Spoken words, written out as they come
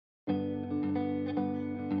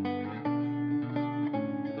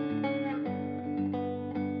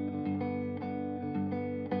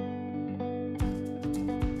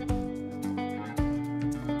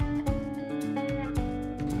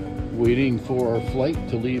waiting for our flight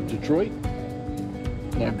to leave Detroit.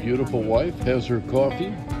 My beautiful wife has her coffee.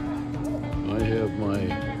 I have my,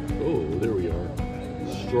 oh, there we are,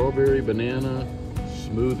 strawberry banana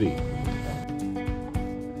smoothie.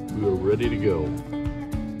 We are ready to go.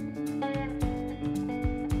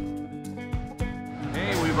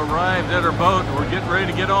 Hey, we've arrived at our boat and we're getting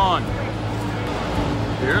ready to get on.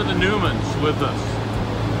 Here are the Newmans with us.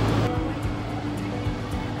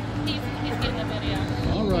 He's getting a video.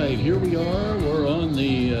 All right, here we are. We're on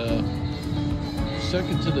the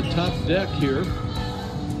second to the top deck here.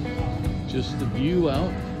 Just the view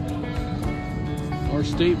out. Our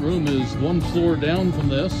stateroom is one floor down from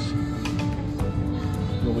this.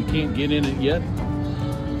 But we can't get in it yet.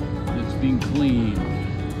 It's being cleaned.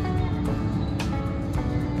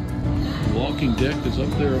 The walking deck is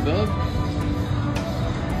up there above.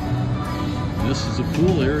 This is a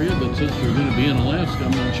pool area, but since we're going to be in Alaska,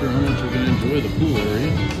 I'm not sure how much we're going to enjoy the pool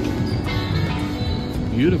area.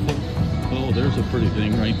 Beautiful. Oh, there's a pretty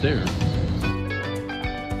thing right there.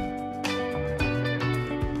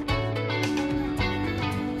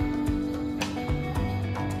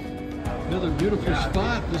 Another beautiful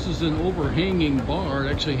spot. This is an overhanging bar.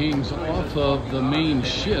 It actually hangs off of the main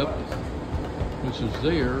ship, which is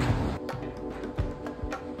there.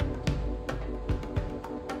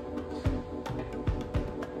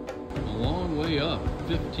 A long way up,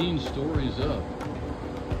 15 stories up.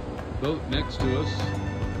 Boat next to us.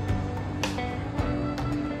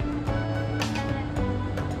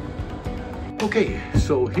 Okay,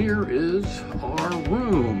 so here is our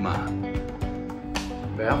room.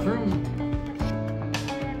 Bathroom,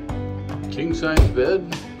 king-size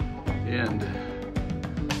bed, and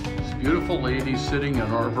this beautiful lady sitting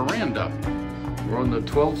on our veranda. We're on the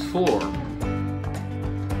 12th floor.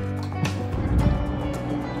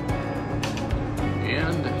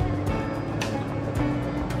 And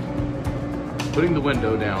putting the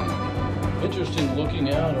window down. Interesting looking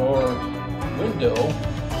out our window.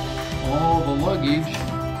 All the luggage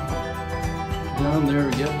down there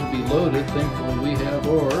yet to be loaded. Thankfully we have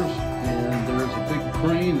ours, and there's a big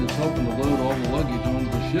crane that's helping to load all the luggage onto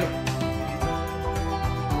the ship.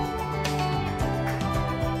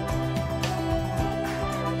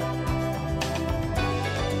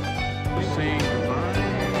 We're saying goodbye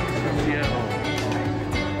from Seattle.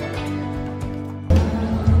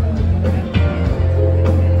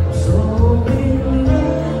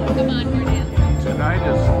 Come on, we're dancing. Tonight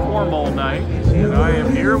is formal night, and I am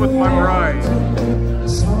here with my bride.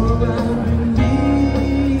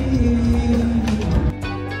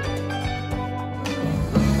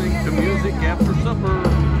 Listening to music after supper.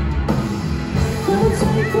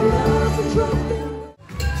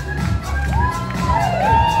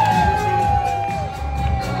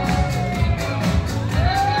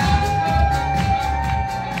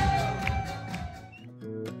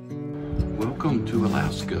 Welcome to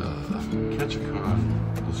Alaska, Ketchikan,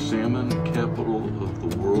 the salmon capital of the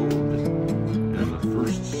world and the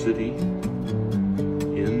first city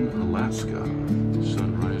in Alaska.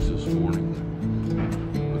 Sunrise this morning.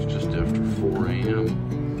 It was just after 4 a.m.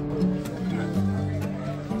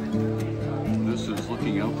 This is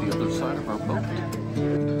looking out the other side of our boat.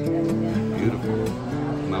 Beautiful.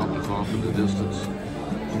 Mountains off in the distance.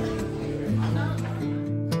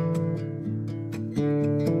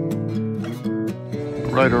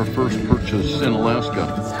 Right, our first purchase in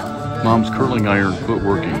Alaska. Mom's curling iron quit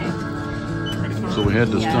working. So we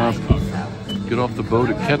had to stop, get off the boat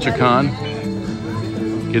at Ketchikan,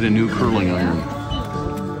 get a new curling iron.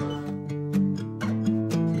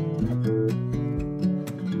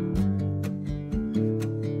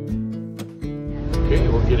 Okay,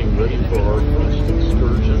 we're getting ready for our first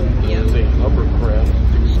excursion. This is a hovercraft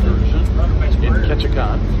excursion in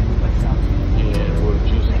Ketchikan. And we're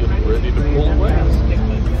just getting ready to pull away.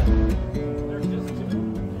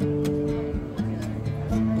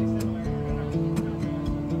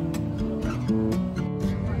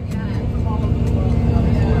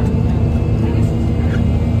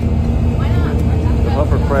 The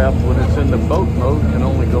hovercraft, when it's in the boat mode, can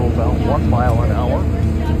only go about 1 mile an hour.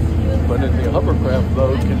 But in the hovercraft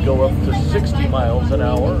mode, can go up to 60 miles an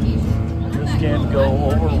hour. This can go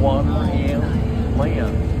over water and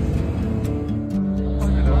land.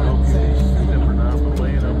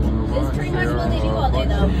 That's pretty much what they do all day,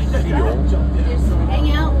 though. Just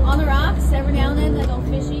hang out on the rocks. Every now and then they go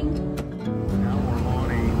fishing. Now we're on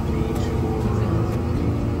a beach,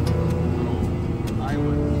 little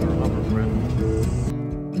island for hovercraft.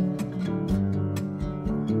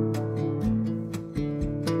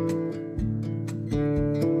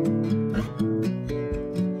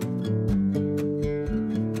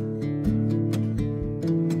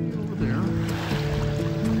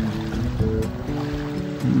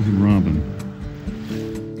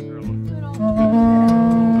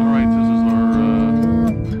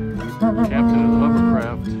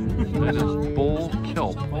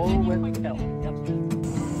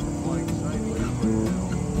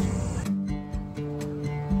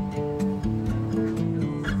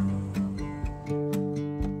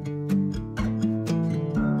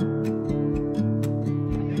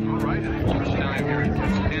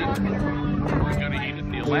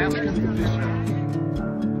 Alaskan.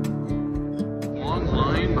 Long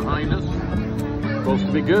line behind us. Supposed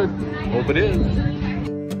to be good. Hope it is.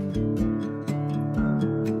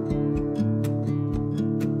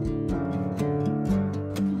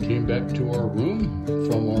 Came back to our room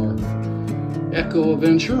from our Echo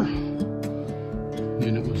adventure,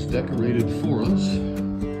 and it was decorated for us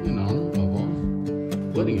in honor of our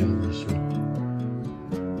wedding anniversary.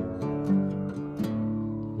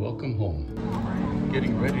 Welcome home.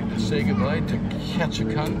 Getting ready to say goodbye to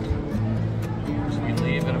Ketchikan as we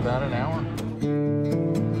leave in about an hour.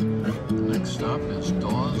 The next stop is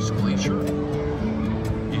Dawes Glacier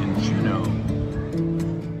in Juneau.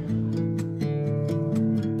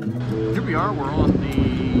 Here we are, we're on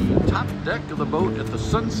the top deck of the boat at the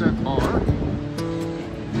Sunset Bar.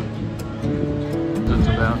 It's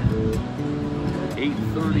about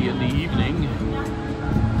 8:30 in the evening,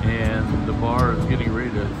 and the bar is getting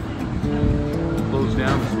ready to close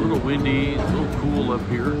down. It's a little windy, it's a little cool up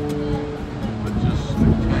here, but just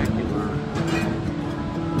spectacular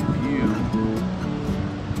view.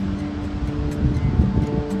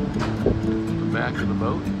 The back of the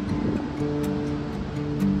boat.